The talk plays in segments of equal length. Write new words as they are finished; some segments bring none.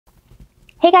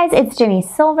Hey guys, it's Jenny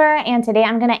Silver, and today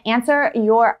I'm going to answer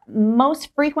your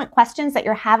most frequent questions that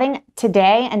you're having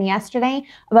today and yesterday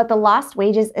about the Lost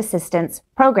Wages Assistance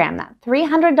Program, that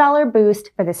 $300 boost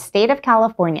for the state of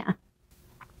California.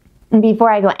 And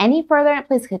before I go any further,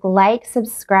 please click like,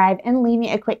 subscribe, and leave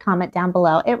me a quick comment down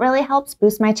below. It really helps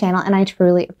boost my channel, and I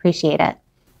truly appreciate it.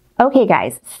 Okay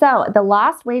guys, so the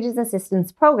Lost Wages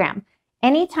Assistance Program.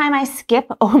 Anytime I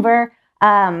skip over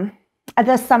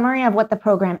the summary of what the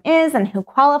program is and who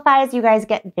qualifies, you guys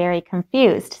get very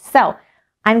confused. So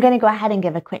I'm going to go ahead and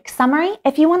give a quick summary.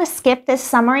 If you want to skip this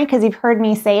summary because you've heard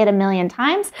me say it a million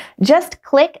times, just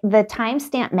click the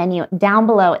timestamp menu down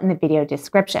below in the video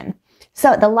description.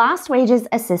 So the Lost Wages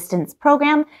Assistance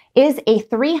Program is a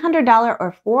 $300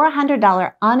 or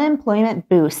 $400 unemployment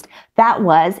boost that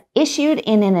was issued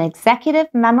in an executive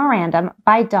memorandum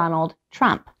by Donald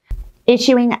Trump,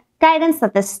 issuing guidance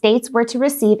that the states were to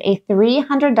receive a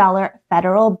 $300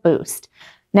 federal boost.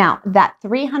 Now, that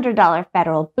 $300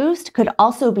 federal boost could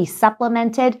also be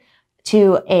supplemented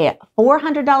to a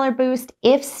 $400 boost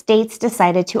if states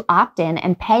decided to opt in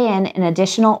and pay in an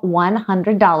additional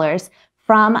 $100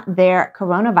 from their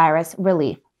coronavirus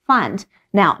relief fund.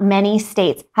 Now, many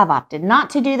states have opted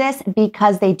not to do this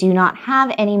because they do not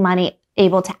have any money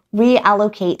able to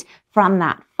reallocate from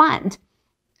that fund.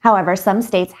 However, some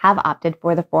states have opted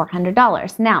for the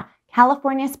 $400. Now,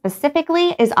 California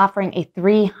specifically is offering a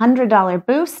 $300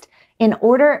 boost. In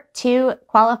order to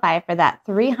qualify for that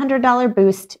 $300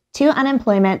 boost to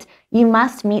unemployment, you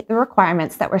must meet the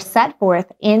requirements that were set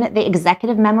forth in the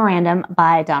executive memorandum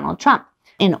by Donald Trump.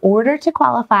 In order to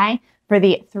qualify for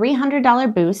the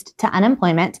 $300 boost to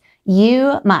unemployment,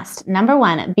 you must, number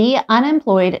one, be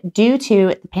unemployed due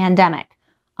to the pandemic.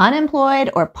 Unemployed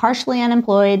or partially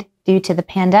unemployed due to the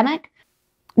pandemic.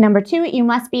 Number two, you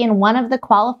must be in one of the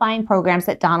qualifying programs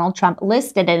that Donald Trump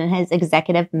listed in his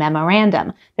executive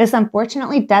memorandum. This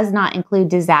unfortunately does not include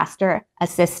disaster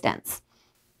assistance.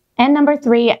 And number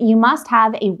three, you must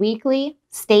have a weekly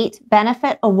state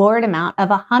benefit award amount of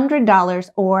 $100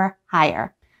 or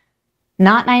higher.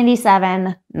 Not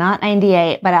 $97, not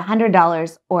 $98, but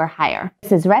 $100 or higher.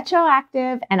 This is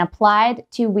retroactive and applied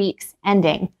to weeks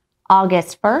ending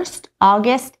August 1st,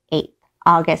 August 8th.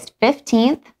 August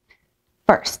 15th,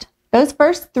 1st. Those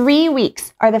first 3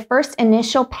 weeks are the first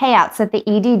initial payouts that the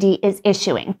EDD is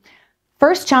issuing.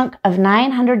 First chunk of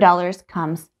 $900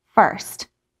 comes first.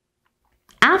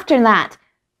 After that,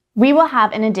 we will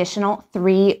have an additional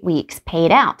 3 weeks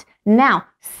paid out. Now,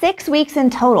 6 weeks in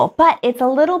total, but it's a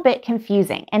little bit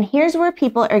confusing. And here's where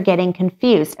people are getting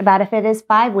confused about if it is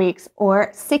 5 weeks or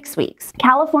 6 weeks.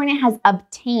 California has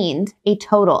obtained a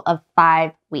total of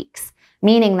 5 weeks.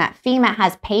 Meaning that FEMA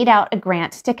has paid out a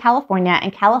grant to California,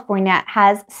 and California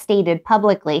has stated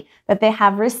publicly that they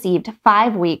have received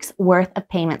 5 weeks worth of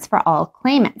payments for all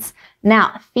claimants.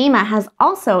 Now, FEMA has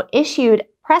also issued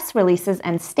press releases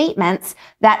and statements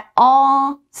that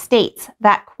all states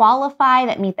that qualify,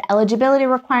 that meet the eligibility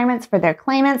requirements for their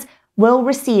claimants, will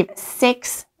receive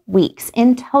 6 weeks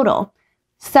in total.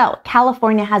 So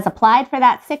California has applied for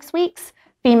that 6 weeks.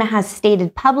 FEMA has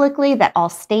stated publicly that all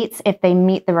states, if they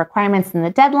meet the requirements in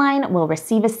the deadline, will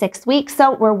receive a 6 weeks.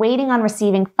 So we're waiting on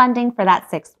receiving funding for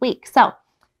that 6 weeks. So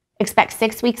expect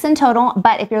 6 weeks in total.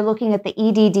 But if you're looking at the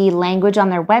EDD language on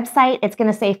their website, it's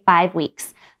going to say 5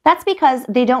 weeks. That's because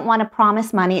they don't want to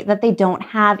promise money that they don't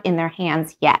have in their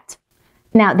hands yet.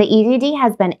 Now, the EDD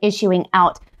has been issuing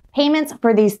out payments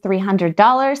for these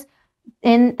 $300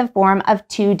 in the form of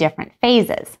 2 different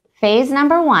phases. Phase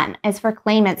number 1 is for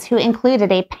claimants who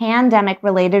included a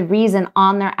pandemic-related reason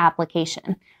on their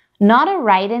application. Not a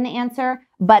write-in answer,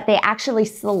 but they actually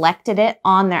selected it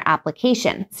on their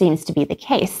application, seems to be the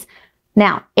case.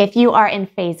 Now, if you are in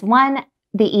phase 1,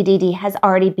 the EDD has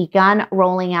already begun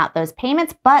rolling out those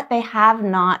payments, but they have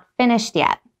not finished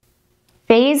yet.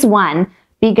 Phase 1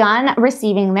 begun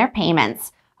receiving their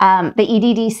payments. The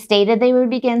EDD stated they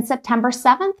would begin September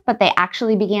 7th, but they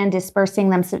actually began dispersing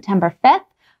them September 5th.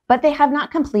 But they have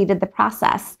not completed the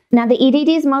process. Now, the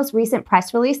EDD's most recent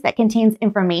press release that contains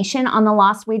information on the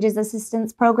Lost Wages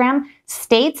Assistance Program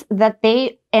states that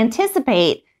they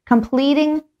anticipate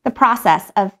completing the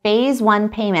process of phase 1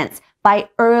 payments by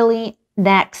early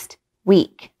next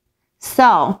week.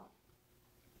 So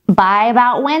by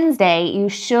about Wednesday, you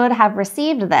should have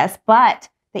received this, but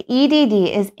the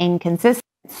EDD is inconsistent.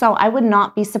 So I would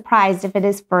not be surprised if it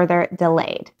is further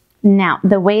delayed. Now,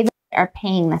 the way that are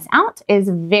paying this out is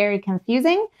very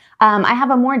confusing. I have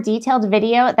a more detailed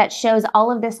video that shows all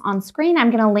of this on screen.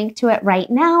 I'm going to link to it right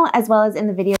now, as well as in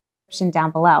the video description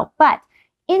down below. But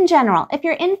in general, if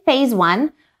you're in phase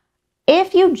 1,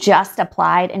 If you just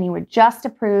applied and you were just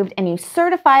approved and you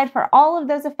certified for all of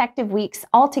those effective weeks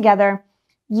altogether,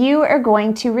 you are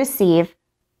going to receive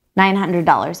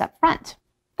 $900 up front.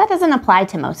 That doesn't apply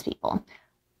to most people.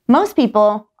 Most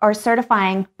people are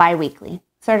certifying bi-weekly,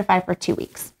 certify for 2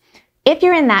 weeks. If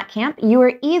you're in that camp, you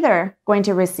are either going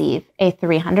to receive a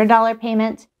 $300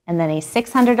 payment and then a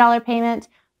 $600 payment,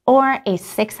 or a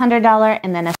 $600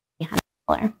 and then a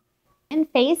 $300. In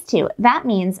phase 2, that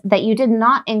means that you did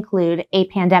not include a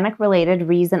pandemic-related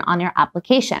reason on your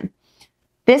application.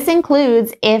 This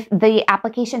includes if the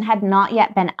application had not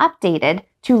yet been updated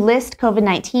to list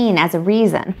COVID-19 as a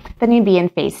reason, then you'd be in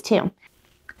phase 2.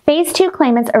 Phase 2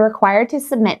 claimants are required to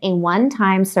submit a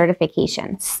one-time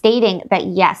certification stating that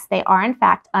yes, they are in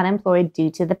fact unemployed due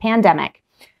to the pandemic.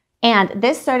 And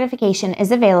this certification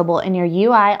is available in your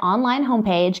UI online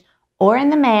homepage or in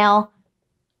the mail,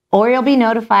 or you'll be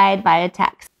notified via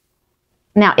text.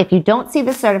 Now, if you don't see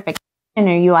the certification in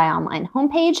your UI online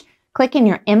homepage, click in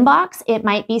your inbox. It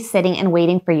might be sitting and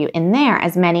waiting for you in there,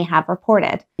 as many have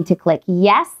reported. You need to click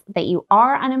yes that you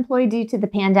are unemployed due to the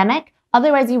pandemic,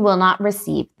 otherwise you will not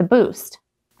receive the boost.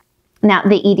 Now,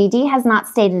 the EDD has not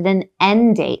stated an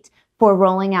end date for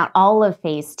rolling out all of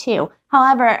phase 2.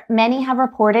 However, many have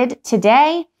reported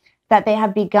today that they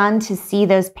have begun to see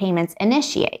those payments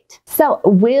initiate. So,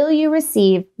 will you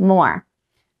receive more?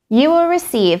 You will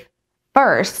receive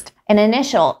first an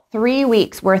initial 3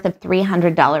 weeks worth of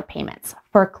 $300 payments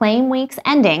for claim weeks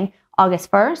ending August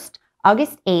 1st,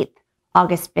 August 8th,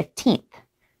 August 15th.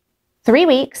 3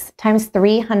 weeks times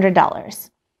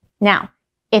 $300. Now,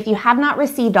 if you have not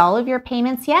received all of your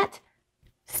payments yet,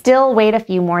 still wait a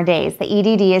few more days. The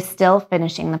EDD is still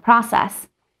finishing the process.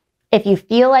 If you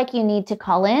feel like you need to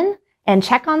call in and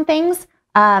check on things,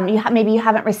 maybe you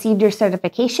haven't received your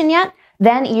certification yet,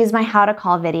 then use my how to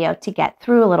call video to get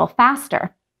through a little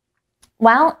faster.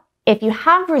 Well, if you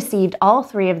have received all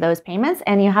 3 of those payments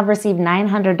and you have received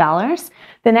 $900,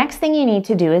 the next thing you need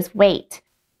to do is wait.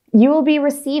 You will be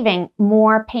receiving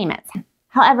more payments.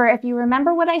 However, if you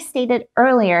remember what I stated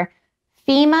earlier,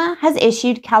 FEMA has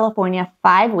issued California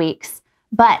 5 weeks,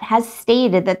 but has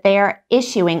stated that they are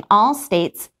issuing all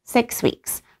states 6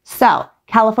 weeks. So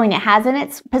California has in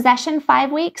its possession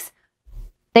 5 weeks.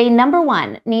 They, number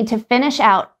one, need to finish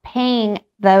out paying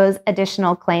those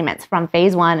additional claimants from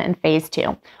phase 1 and phase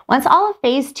 2. Once all of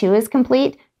phase 2 is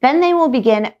complete, then they will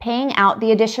begin paying out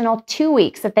the additional 2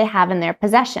 weeks that they have in their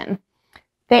possession.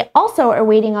 They also are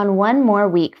waiting on 1 more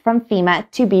week from FEMA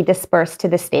to be dispersed to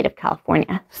the state of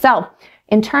California. So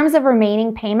in terms of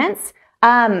remaining payments,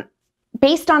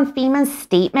 based on FEMA's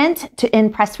statement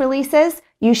in press releases,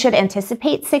 you should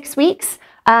anticipate 6 weeks.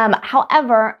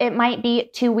 However, it might be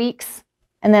 2 weeks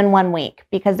and then 1 week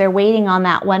because they're waiting on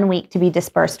that 1 week to be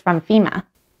dispersed from FEMA.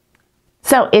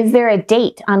 So is there a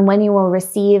date on when you will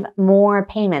receive more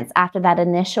payments after that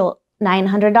initial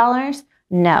 $900?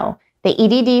 No. The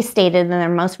EDD stated in their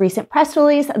most recent press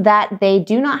release that they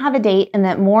do not have a date and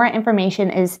that more information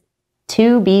is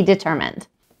to be determined.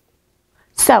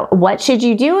 So what should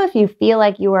you do if you feel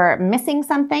like you are missing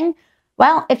something?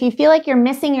 Well, if you feel like you're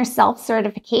missing your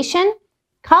self-certification,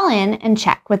 call in and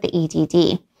check with the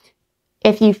EDD.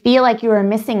 If you feel like you are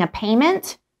missing a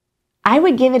payment, I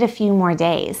would give it a few more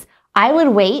days. I would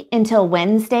wait until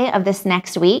Wednesday of this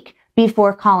next week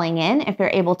before calling in if you're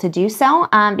able to do so,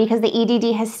 because the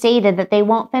EDD has stated that they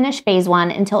won't finish phase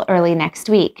 1 until early next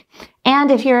week.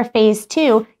 And if you're a phase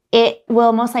 2, it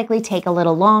will most likely take a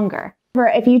little longer.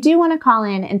 If you do want to call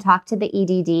in and talk to the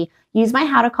EDD, use my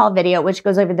how to call video, which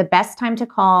goes over the best time to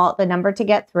call, the number to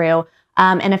get through,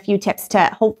 and a few tips to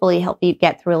hopefully help you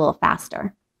get through a little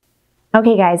faster.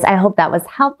 Okay guys, I hope that was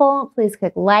helpful. Please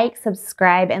click like,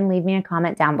 subscribe, and leave me a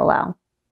comment down below.